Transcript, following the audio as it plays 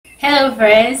Hello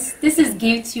friends, this is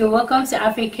Gift. You're welcome to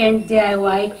African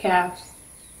DIY Crafts.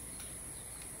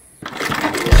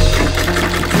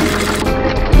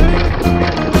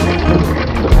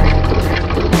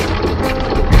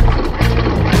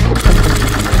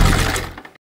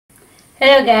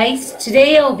 Hello guys,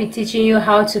 today I'll be teaching you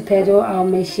how to pedal our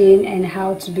machine and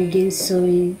how to begin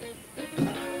sewing.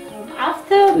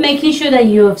 After making sure that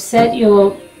you have set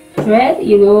your thread,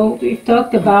 we've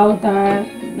talked about that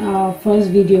in our first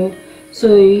video.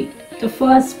 So the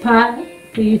first part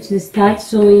for you to start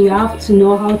sewing, you have to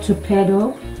know how to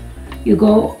pedal. You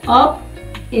go up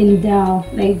and down,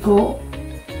 like go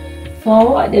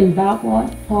forward and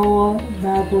backward, forward,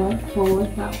 backward,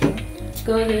 forward, backward.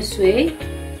 Go this way.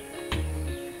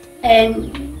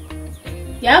 And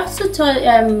you have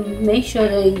to make sure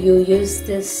that you use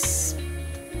this,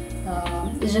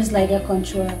 it's just like a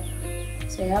controller,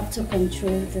 so you have to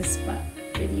control this part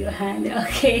with your hand.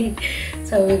 Okay,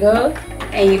 so we go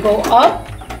and you go up,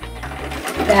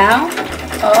 down,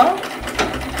 up,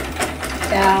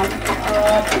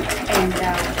 and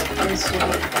down this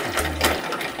way.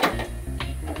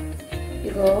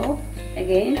 You go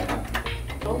again,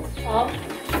 go up,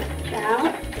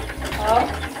 down, up,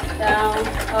 down,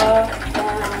 up,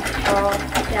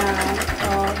 down,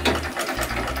 up.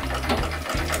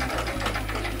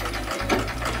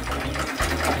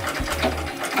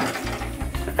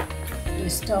 You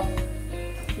stop.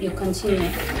 You continue.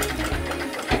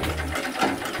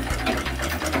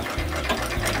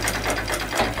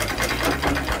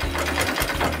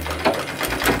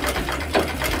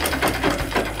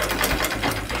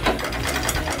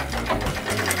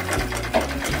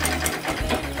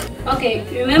 Okay,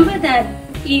 remember that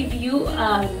if you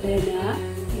are a learner,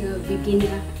 you're a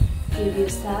beginner, if you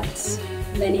start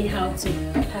learning how to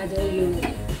paddle your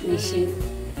machine,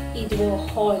 it will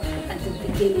hurt at the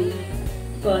beginning,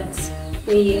 but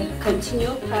when you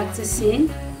continue practicing,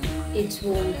 it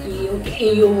will be okay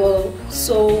and you will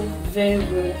sew very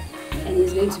well and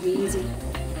it's going to be easy.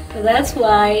 So that's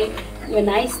why when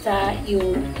I start,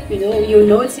 you'll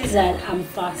notice that I'm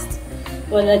fast,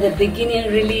 but at the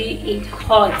beginning really it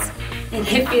hurts and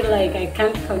I feel like I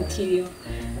can't continue.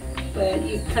 But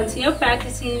you continue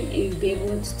practicing and you'll be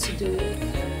able to do it.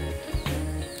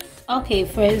 Okay,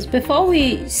 friends, before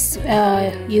you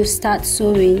start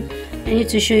sewing, I need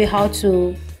to show you how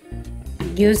to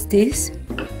use this.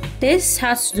 This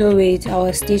has to do with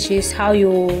our stitches, how you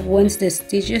want the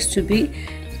stitches to be.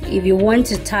 If you want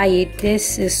to tie it,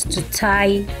 this is to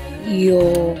tie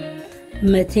your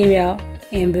material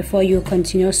and before you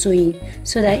continue sewing,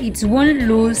 so that it won't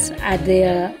lose at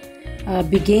the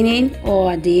beginning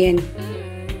or at the end.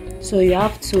 So you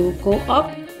have to go up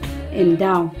and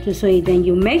down to sew it, then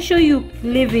you make sure you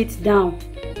leave it down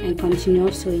and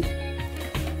continue sewing.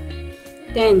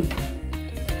 Then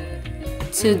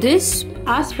to this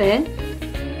aspect,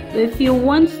 if you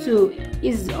want to,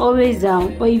 it's always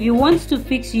down, but if you want to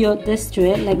fix this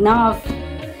thread, like now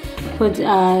I've put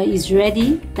is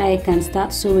ready that I can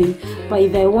start sewing. But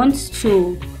if I want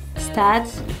to start,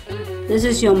 this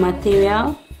is your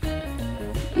material,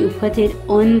 you put it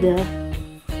under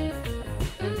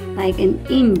like an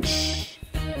inch,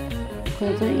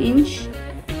 quarter inch,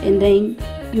 and then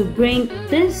you bring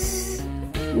this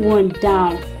one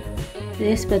down,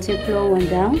 this particular one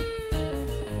down,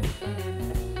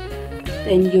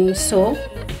 then you sew.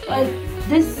 But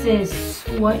this is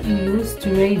what you use to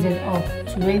raise it up,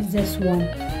 to raise this one,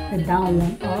 the down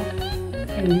one up,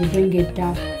 and you bring it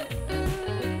down,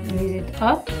 raise it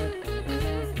up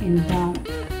and down.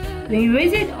 When you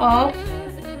raise it up,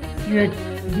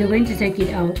 you're going to take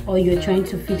it out, or you're trying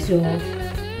to fix your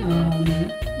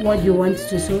what you want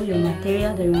to sew, your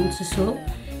material that you want to sew.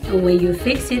 And when you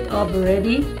fix it up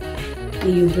already,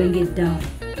 then you bring it down,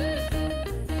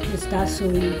 you start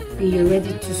sewing and you're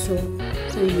ready to sew.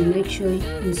 So you make sure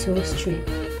you sew straight.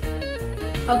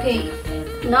 Okay,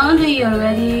 now that you're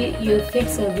ready, you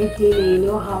fix everything and you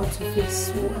know how to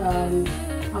fix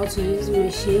how to use the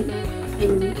machine,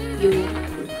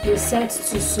 and you're set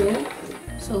to sew.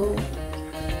 So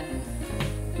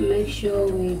make sure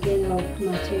we get our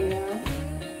material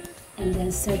and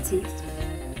then set it.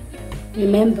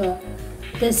 Remember,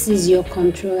 this is your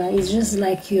controller, it's just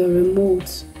like your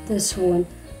remote, this one.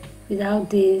 Without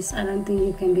this, I don't think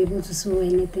you can be able to sew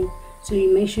anything. So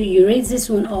you make sure you raise this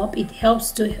one up. It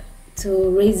helps to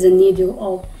raise the needle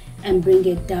up and bring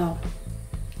it down.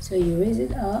 So you raise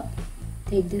it up,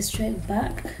 take this thread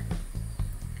back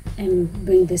and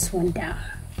bring this one down.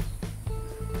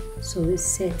 So it's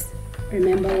set.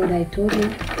 Remember what I told you,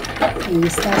 and you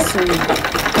start sewing.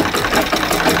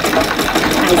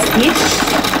 I stitch,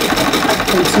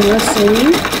 continue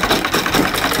sewing,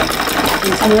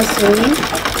 more sewing,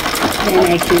 then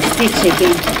I can stitch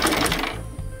again.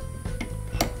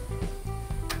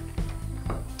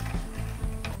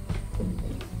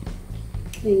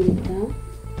 Bring it down,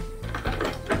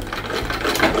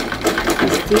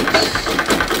 stitch,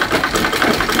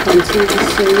 continue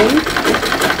sewing,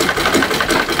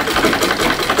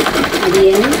 at the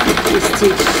end, we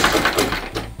stitch.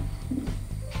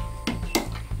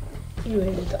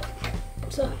 Really done.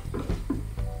 So,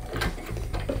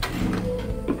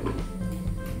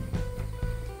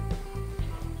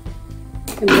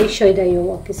 and make sure that your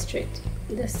work is straight.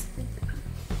 This.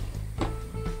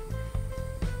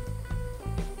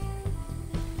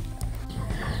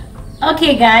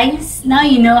 Okay guys, now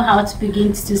you know how to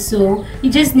begin to sew. You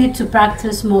just need to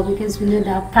practice more, because we know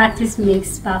that practice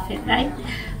makes perfect, right?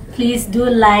 Please do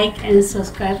like and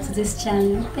subscribe to this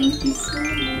channel. Thank you so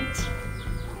much.